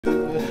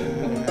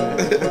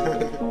This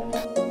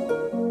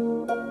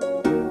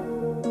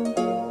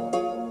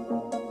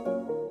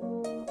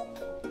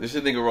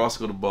your nigga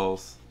Rosco the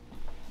boss.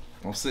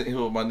 I'm sitting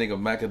here with my nigga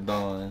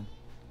Macadon.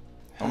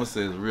 I'm gonna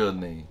say his real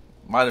name.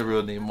 My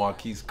real name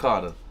Marquise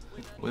Carter.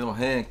 We on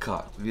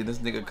Hancock. This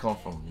nigga come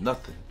from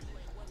nothing.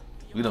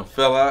 We done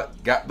fell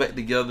out, got back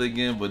together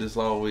again, but it's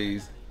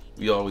always,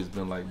 we always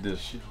been like this.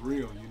 Shit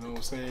real, you know what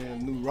I'm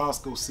saying? Knew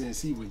Rosco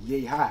since he was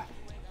yay high.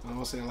 You know what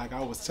I'm saying? Like I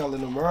was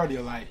telling him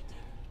earlier, like,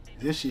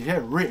 this shit here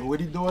written. What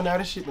he doing now?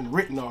 This shit been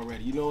written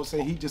already. You know what I'm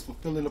saying? He just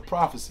fulfilling the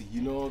prophecy. You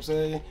know what I'm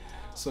saying?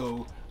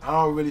 So I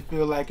don't really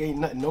feel like ain't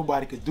nothing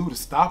nobody could do to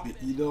stop it.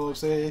 You know what I'm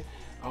saying?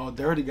 All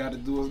Dirty got to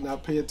do is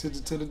not pay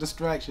attention to the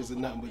distractions or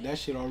nothing. But that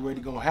shit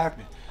already gonna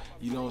happen.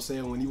 You know what I'm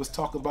saying? When he was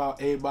talking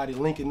about everybody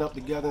linking up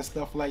together and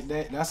stuff like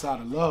that, that's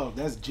out of love.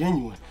 That's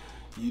genuine.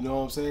 You know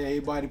what I'm saying?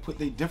 Everybody put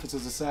their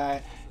differences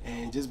aside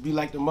and just be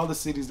like the other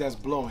cities that's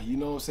blowing. You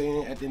know what I'm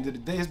saying? At the end of the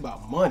day, it's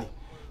about money.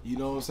 You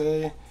know what I'm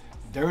saying?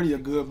 Dirty a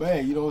good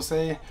man, you know what I'm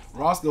saying?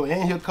 Rosco,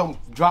 and he'll come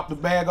drop the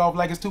bag off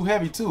like it's too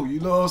heavy too, you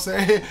know what I'm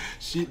saying?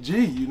 Shit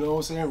G, you know what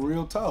I'm saying?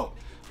 Real talk.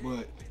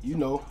 But, you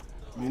know,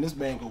 I mean, this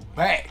man go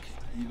back,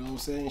 you know what I'm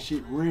saying?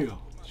 Shit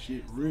real,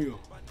 shit real.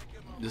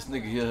 This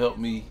nigga here helped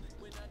me.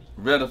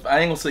 I ain't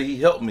gonna say he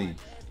helped me.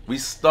 We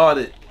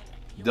started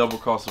Double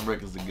Crossing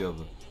Records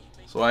together.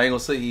 So I ain't gonna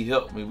say he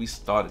helped me, we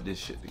started this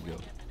shit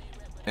together.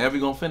 And we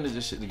gonna finish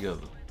this shit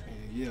together.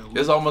 Yeah,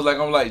 it's almost like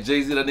I'm like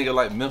Jay-Z, that nigga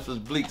like Memphis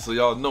Bleak, so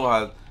y'all know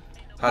how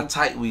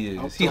tight we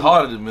is. He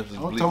harder than Memphis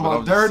Bleak. I'm talking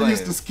about Dirty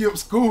used to skip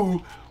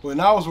school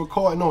when I was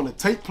recording on the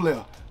tape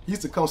player. He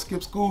used to come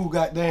skip school,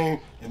 goddamn,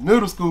 in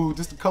middle school,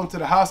 just to come to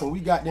the house and we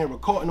got there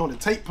recording on the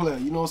tape player,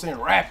 you know what I'm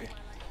saying, rapping.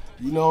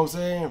 You know what I'm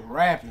saying,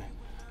 rapping.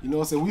 You know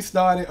what I'm saying,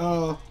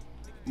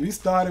 we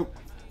started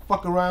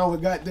fucking around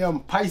with goddamn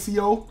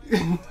Piseo.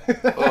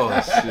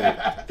 Oh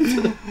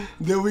shit.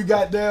 Then we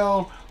got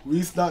down,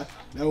 that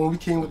when we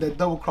came with that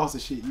double crossing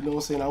shit, you know what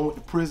I'm saying? I went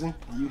to prison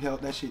and you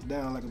held that shit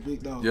down like a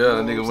big dog. Yeah,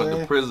 that nigga went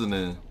to prison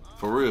and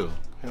for real.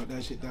 Held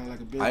that shit down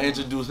like a big dog. I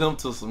introduced him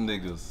to some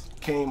niggas.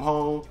 Came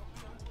home,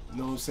 you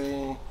know what I'm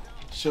saying?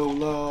 Showed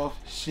love,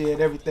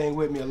 shared everything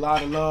with me. A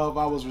lot of love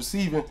I was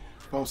receiving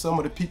from some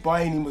of the people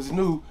I ain't even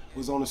knew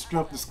was on the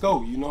strength of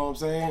Sco, you know what I'm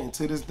saying? And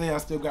to this day, I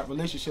still got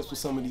relationships with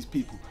some of these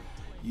people.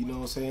 You know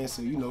what I'm saying?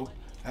 So, you know,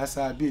 that's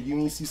how it be. You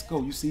ain't see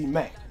Sco, you see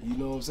Mac. You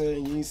know what I'm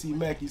saying? You ain't see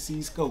Mac, you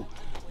see Sco.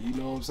 You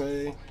know what I'm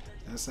saying?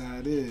 That's how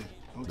it is.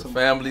 The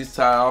families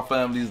tied, our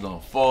families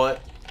done fought.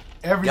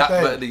 Everything.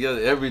 Got back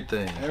together,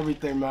 everything.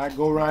 Everything, man. I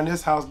go around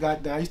this house,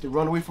 goddamn. I used to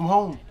run away from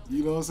home.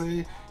 You know what I'm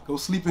saying? Go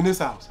sleep in this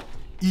house.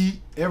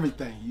 Eat,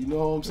 everything. You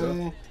know what I'm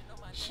saying?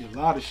 Shit, a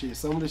lot of shit.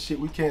 Some of the shit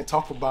we can't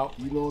talk about,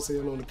 you know what I'm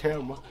saying, on the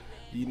camera.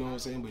 You know what I'm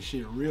saying? But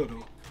shit real,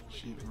 though.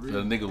 Shit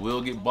real. That nigga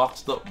will get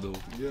boxed up, though.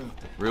 Yeah.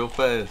 Real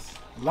fast.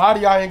 A lot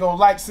of y'all ain't gonna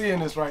like seeing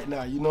this right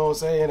now, you know what I'm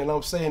saying? And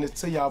I'm saying this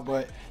to y'all,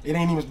 but it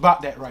ain't even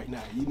about that right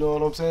now. You know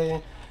what I'm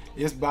saying?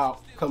 It's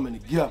about coming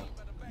together.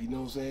 You know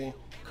what I'm saying?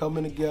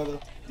 Coming together.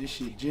 This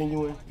shit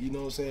genuine. You know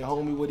what I'm saying?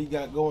 Homie, what he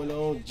got going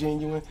on,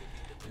 genuine.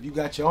 If you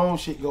got your own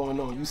shit going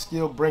on, you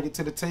still bring it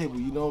to the table.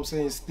 You know what I'm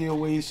saying? Still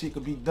ways shit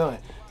could be done.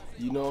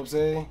 You know what I'm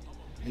saying?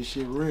 This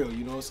shit real,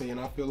 you know what I'm saying?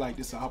 I feel like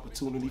this is an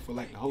opportunity for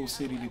like the whole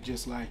city to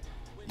just like,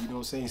 you know what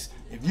I'm saying?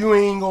 If you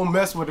ain't gonna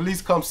mess with it, at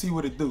least come see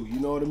what it do, you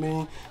know what I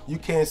mean? You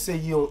can't say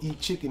you don't eat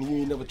chicken, you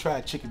ain't never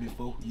tried chicken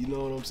before, you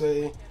know what I'm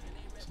saying?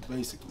 So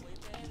basically.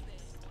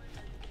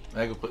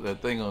 I could put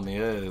that thing on the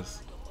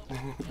ass.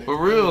 For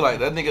real, like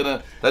that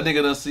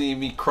nigga done seen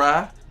me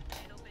cry.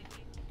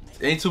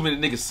 Ain't too many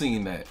niggas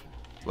seen that.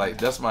 Like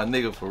that's my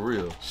nigga for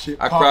real.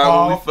 Shit I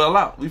cried when we fell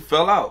out. We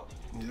fell out.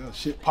 Yeah,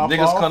 shit pop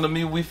Niggas off. come to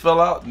me, we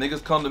fell out.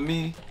 Niggas come to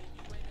me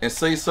and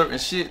say certain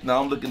shit.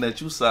 Now I'm looking at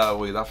you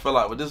sideways. I fell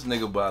out with this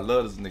nigga, but I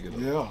love this nigga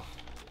though. Yeah.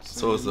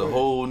 So it's a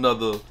whole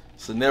nother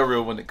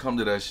scenario when it come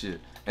to that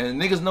shit.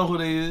 And niggas know who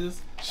they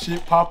is.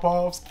 Shit pop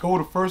offs. Go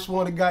the first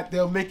one that got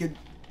there, make it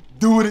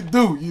do what it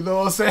do. You know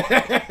what I'm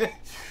saying?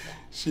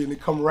 Shit, and they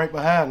come right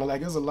behind. Like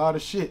there's a lot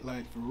of shit.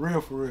 Like for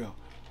real, for real.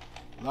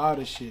 A lot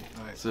of shit.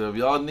 Like. So if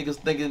y'all niggas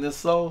thinking it's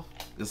soft,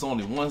 it's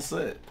only one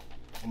set.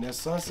 And that's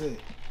Sunset.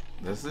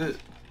 That's it.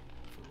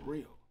 For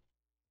real.